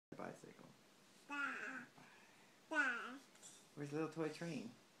Where's the little toy train?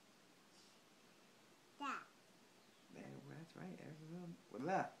 That. There, that's right. There's a little.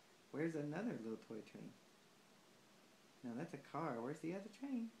 Voila! Where's another little toy train? No, that's a car. Where's the other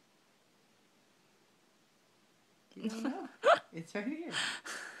train? You don't know? It's right here.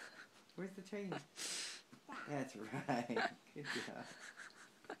 Where's the train? That's right. Good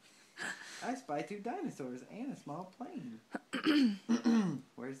job. I spy 2 dinosaurs and a small plane.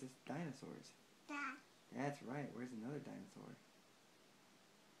 Where's the dinosaurs? That. That's right. Where's another dinosaur?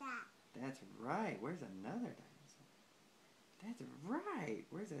 That. That's right. Where's another dinosaur? That's right.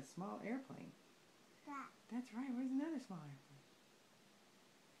 Where's a small airplane? That. That's right. Where's another small airplane?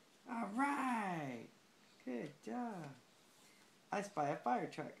 All right. Good job. I spy a fire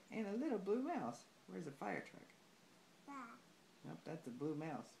truck and a little blue mouse. Where's a fire truck? That. Nope, that's a blue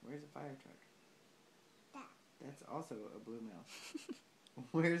mouse. Where's a fire truck? That. That's also a blue mouse.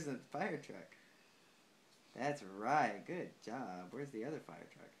 Where's the fire truck? That's right. Good job. Where's the other fire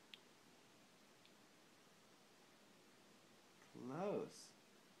truck? Close.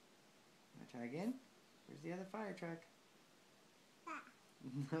 Want to try again? Where's the other fire truck? That.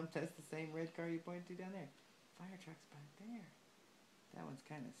 Nope, that's the same red car you pointed to down there. Fire truck's back there. That one's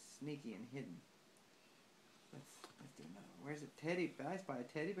kind of sneaky and hidden. Let's do another one. Where's a teddy? I spy a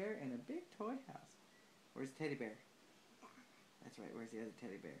teddy bear and a big toy house. Where's the teddy bear? That's right. Where's the other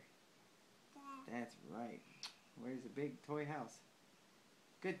teddy bear? That's right. Where's the big toy house?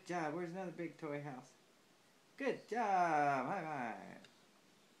 Good job. Where's another big toy house? Good job. Bye-bye.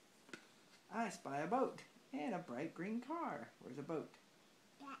 I spy a boat and a bright green car. Where's a boat?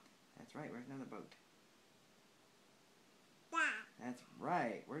 That's right. Where's another boat? That's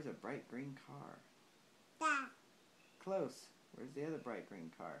right. Where's a bright green car? Close. Where's the other bright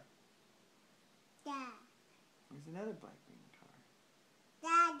green car? Where's another bright green car?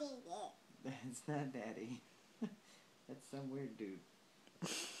 Daddy. That's not Daddy. That's some weird dude.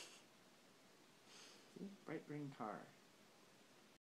 See? Bright green car.